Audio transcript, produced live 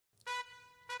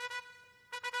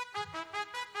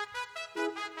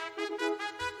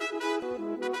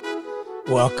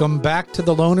Welcome back to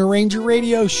the Lone Ranger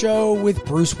Radio Show with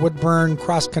Bruce Woodburn,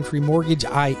 Cross Country Mortgage.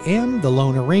 I am the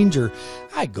Lone Ranger.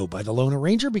 I go by the Lone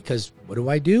Ranger because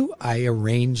what do? I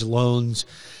arrange loans.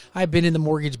 I've been in the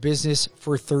mortgage business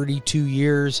for 32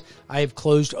 years. I have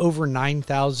closed over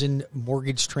 9,000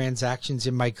 mortgage transactions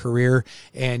in my career.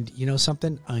 And you know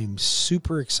something? I'm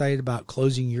super excited about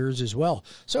closing yours as well.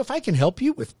 So if I can help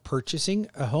you with purchasing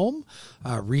a home,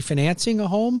 refinancing a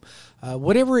home,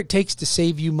 whatever it takes to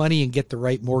save you money and get the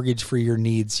right mortgage for your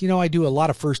needs. You know, I do a lot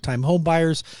of first-time home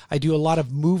buyers. I do a lot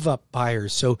of move-up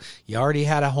buyers. So you already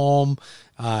had a home.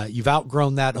 You've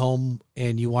outgrown that home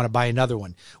and you want to buy another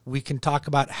one. We can talk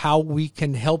about how we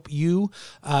can help you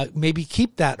maybe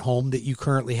keep that home that you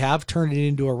currently have, turn it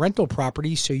into a rental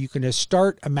property so you can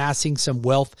start amassing some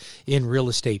wealth in real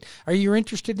estate. Are you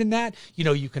interested in that? You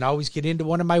know, you can always get into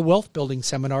one of my wealth building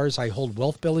seminars. I hold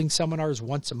wealth building seminars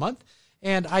once a month.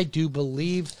 And I do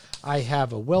believe I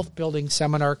have a wealth building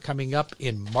seminar coming up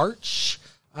in March.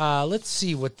 Let's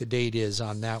see what the date is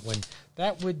on that one.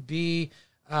 That would be...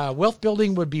 wealth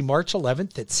building would be March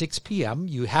 11th at 6 p.m.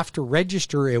 You have to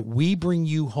register at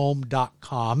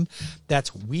webringyouhome.com. That's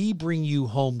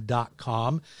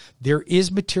webringyouhome.com. There is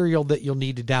material that you'll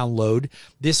need to download.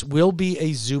 This will be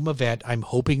a Zoom event. I'm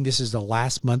hoping this is the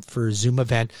last month for a Zoom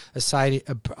event, aside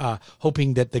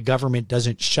hoping that the government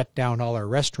doesn't shut down all our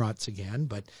restaurants again.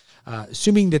 But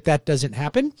assuming that that doesn't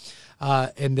happen,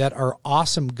 and that our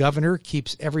awesome governor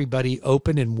keeps everybody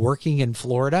open and working in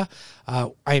Florida,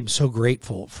 I am so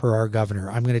grateful for our governor.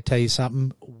 I'm going to tell you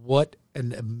something, what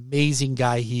an amazing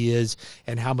guy he is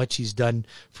and how much he's done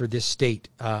for this state.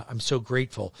 I'm so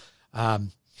grateful.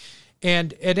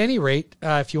 And at any rate,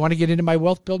 if you want to get into my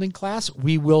wealth building class,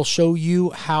 we will show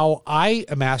you how I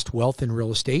amassed wealth in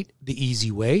real estate the easy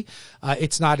way.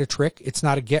 It's not a trick. It's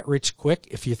not a get rich quick.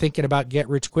 If you're thinking about get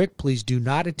rich quick, please do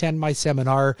not attend my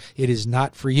seminar. It is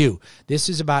not for you. This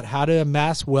is about how to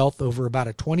amass wealth over about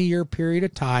a 20-year period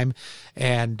of time,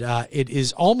 and it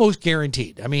is almost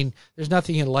guaranteed. I mean, there's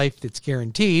nothing in life that's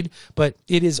guaranteed, but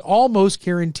it is almost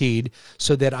guaranteed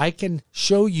so that I can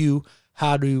show you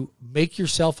how to make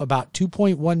yourself about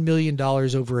 $2.1 million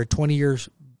over a 20-year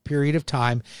period of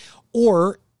time,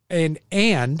 and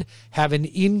have an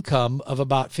income of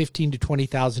about $15,000 to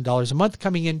 $20,000 a month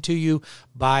coming into you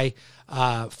by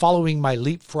following my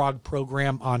Leapfrog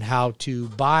program on how to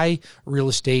buy real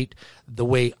estate the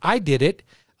way I did it,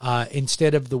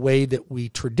 instead of the way that we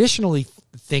traditionally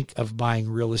think of buying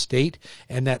real estate,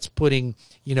 and that's putting,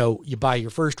 you know, you buy your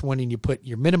first one and you put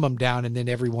your minimum down, and then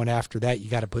every one after that you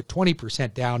got to put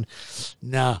 20% down.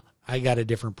 Nah, I got a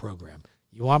different program.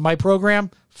 You want my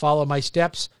program? Follow my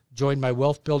steps. Join my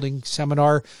wealth building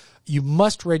seminar. You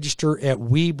must register at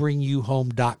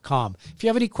webringyouhome.com. If you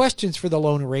have any questions for the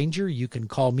Lone Ranger, you can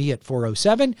call me at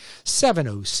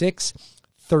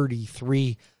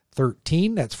 407-706-3313.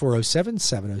 That's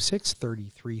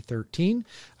 407-706-3313.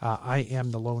 I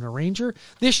am the Lone Ranger.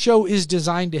 This show is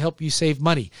designed to help you save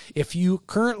money. If you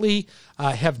currently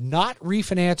have not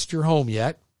refinanced your home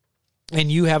yet, and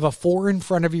you have a 4 in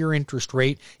front of your interest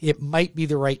rate, it might be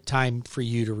the right time for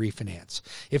you to refinance.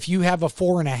 If you have a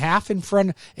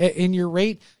 4.5 in your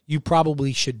rate, you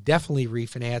probably should definitely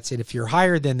refinance. And if you're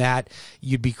higher than that,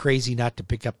 you'd be crazy not to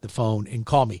pick up the phone and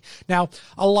call me. Now,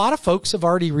 a lot of folks have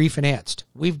already refinanced.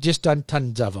 We've just done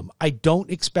tons of them. I don't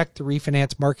expect the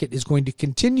refinance market is going to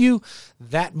continue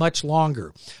that much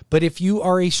longer. But if you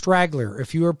are a straggler,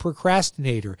 if you are a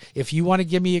procrastinator, if you want to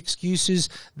give me excuses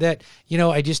that, you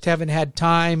know, I just haven't had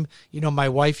time, you know, my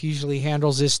wife usually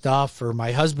handles this stuff, or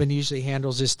my husband usually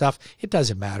handles this stuff, it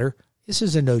doesn't matter. This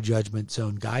is a no judgment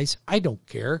zone, guys. I don't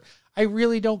care. I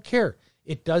really don't care.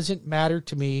 It doesn't matter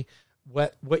to me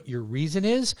what your reason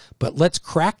is, but let's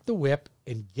crack the whip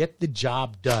and get the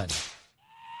job done.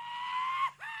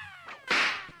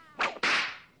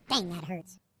 Dang, that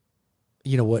hurts.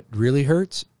 You know what really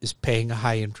hurts is paying a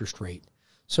high interest rate.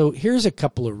 So here's a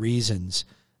couple of reasons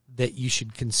that you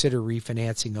should consider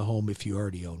refinancing a home if you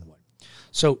already own one.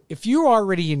 So if you're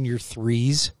already in your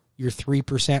 3%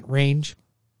 range,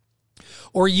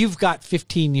 or you've got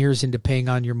 15 years into paying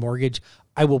on your mortgage,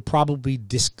 I will probably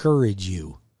discourage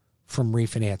you from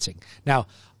refinancing. Now,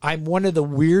 I'm one of the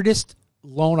weirdest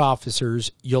loan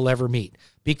officers you'll ever meet,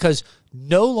 because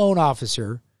no loan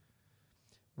officer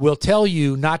will tell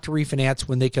you not to refinance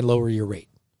when they can lower your rate.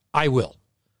 I will.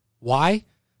 Why?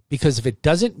 Because if it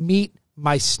doesn't meet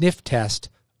my sniff test,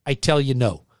 I tell you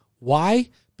no. Why?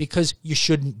 Because you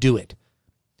shouldn't do it.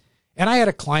 And I had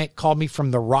a client call me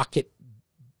from the Rocket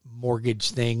mortgage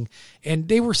thing, and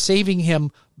they were saving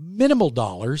him minimal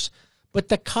dollars, but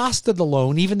the cost of the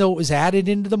loan, even though it was added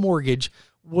into the mortgage,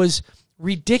 was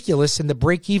ridiculous, and the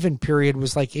break-even period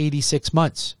was like 86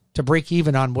 months to break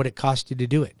even on what it cost you to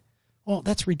do it. Well,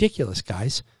 that's ridiculous,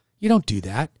 guys. You don't do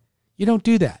that. You don't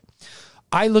do that.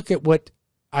 I look at what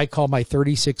I call my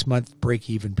 36-month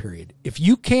break-even period. If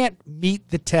you can't meet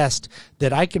the test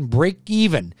that I can break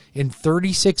even in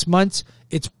 36 months,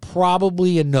 it's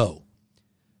probably a no.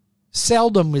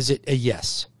 Seldom is it a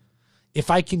yes. If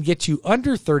I can get you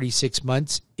under 36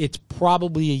 months, it's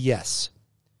probably a yes.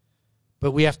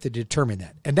 But we have to determine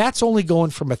that. And that's only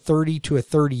going from a 30 to a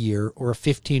 30 year or a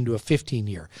 15 to a 15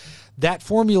 year. That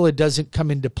formula doesn't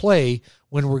come into play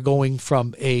when we're going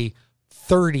from a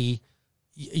 30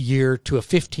 year to a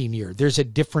 15 year. There's a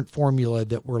different formula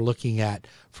that we're looking at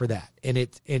for that. And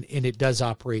it does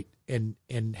operate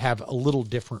and have a little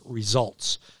different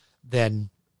results than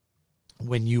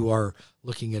when you are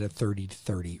looking at a 30 to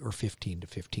 30 or 15 to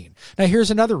 15. Now, here's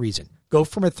another reason. Go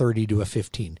from a 30 to a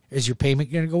 15. Is your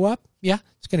payment going to go up? Yeah,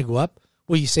 it's going to go up.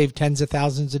 Will you save tens of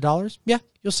thousands of dollars? Yeah,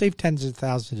 you'll save tens of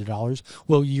thousands of dollars.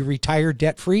 Will you retire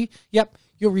debt-free? Yep,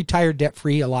 you'll retire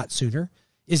debt-free a lot sooner.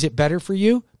 Is it better for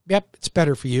you? Yep, it's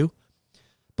better for you.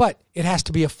 But it has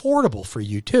to be affordable for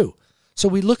you too. So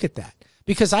we look at that.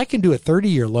 Because I can do a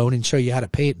 30-year loan and show you how to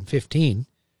pay it in 15.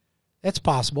 That's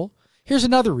possible. Here's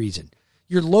another reason.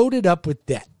 You're loaded up with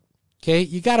debt. Okay,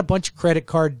 you got a bunch of credit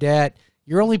card debt.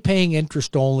 You're only paying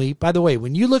interest only. By the way,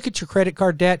 when you look at your credit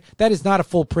card debt, that is not a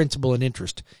full principal and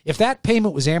interest. If that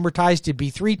payment was amortized, it'd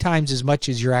be 3 times as much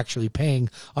as you're actually paying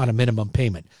on a minimum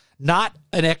payment. Not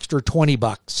an extra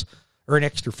 $20 or an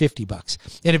extra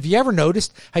 $50. And have you ever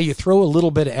noticed how you throw a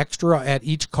little bit of extra at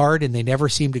each card and they never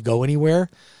seem to go anywhere?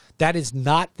 That is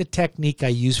not the technique I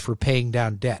use for paying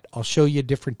down debt. I'll show you a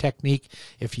different technique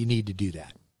if you need to do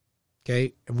that.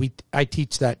 Okay, and I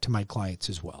teach that to my clients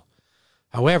as well.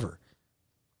 However,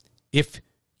 if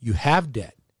you have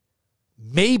debt,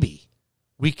 maybe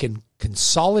we can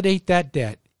consolidate that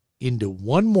debt into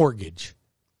one mortgage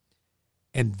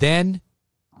and then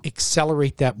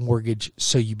accelerate that mortgage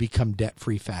so you become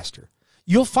debt-free faster.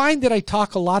 You'll find that I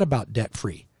talk a lot about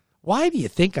debt-free. Why do you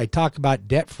think I talk about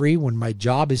debt-free when my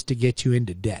job is to get you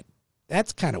into debt?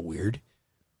 That's kind of weird.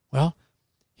 Well,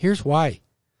 here's why.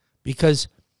 Because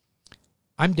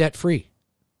I'm debt-free.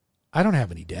 I don't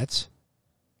have any debts.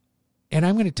 And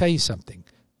I'm going to tell you something.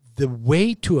 The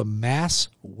way to amass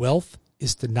wealth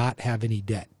is to not have any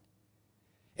debt.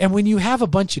 And when you have a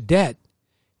bunch of debt,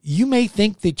 you may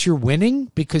think that you're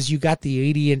winning because you got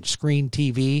the 80-inch screen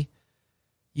TV,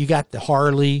 you got the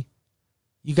Harley,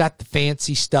 you got the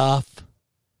fancy stuff.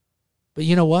 But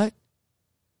you know what?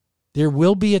 There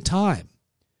will be a time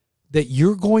that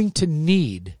you're going to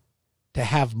need to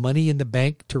have money in the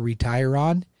bank to retire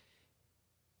on,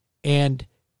 and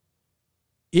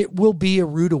it will be a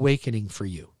rude awakening for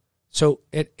you. So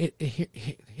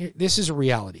this is a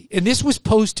reality. And this was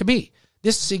posed to me.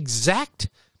 This exact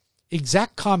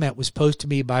comment was posed to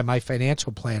me by my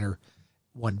financial planner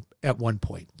at one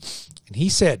point. And he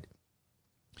said,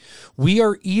 we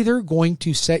are either going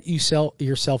to set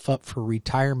yourself up for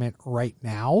retirement right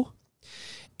now,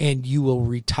 and you will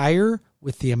retire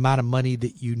with the amount of money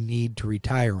that you need to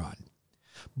retire on.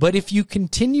 But if you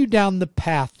continue down the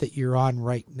path that you're on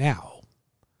right now,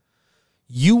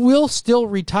 you will still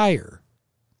retire,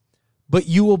 but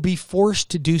you will be forced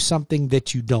to do something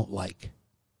that you don't like.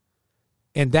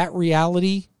 And that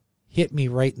reality hit me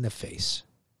right in the face.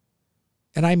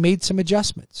 And I made some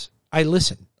adjustments. I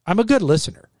listened. I'm a good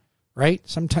listener, right?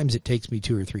 Sometimes it takes me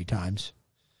 2 or 3 times,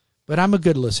 but I'm a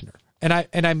good listener.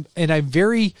 I'm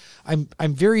very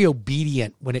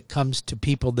obedient when it comes to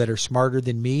people that are smarter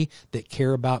than me, that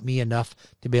care about me enough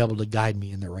to be able to guide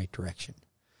me in the right direction.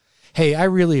 Hey, I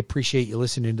really appreciate you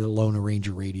listening to the Lone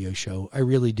Ranger Radio Show. I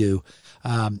really do.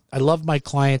 I love my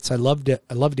clients. I love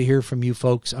to hear from you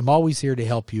folks. I'm always here to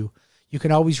help you. You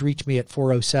can always reach me at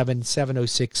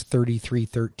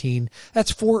 407-706-3313.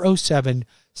 That's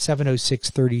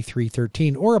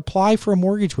 407-706-3313. Or apply for a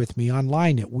mortgage with me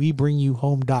online at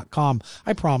webringyouhome.com.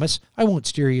 I promise I won't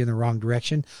steer you in the wrong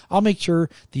direction. I'll make sure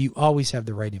that you always have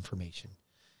the right information.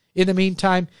 In the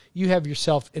meantime, you have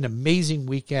yourself an amazing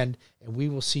weekend, and we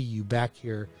will see you back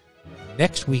here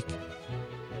next week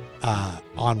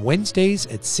on Wednesdays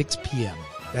at 6 p.m.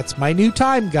 That's my new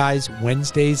time, guys.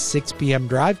 Wednesdays, 6 p.m.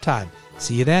 drive time.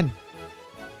 See you then.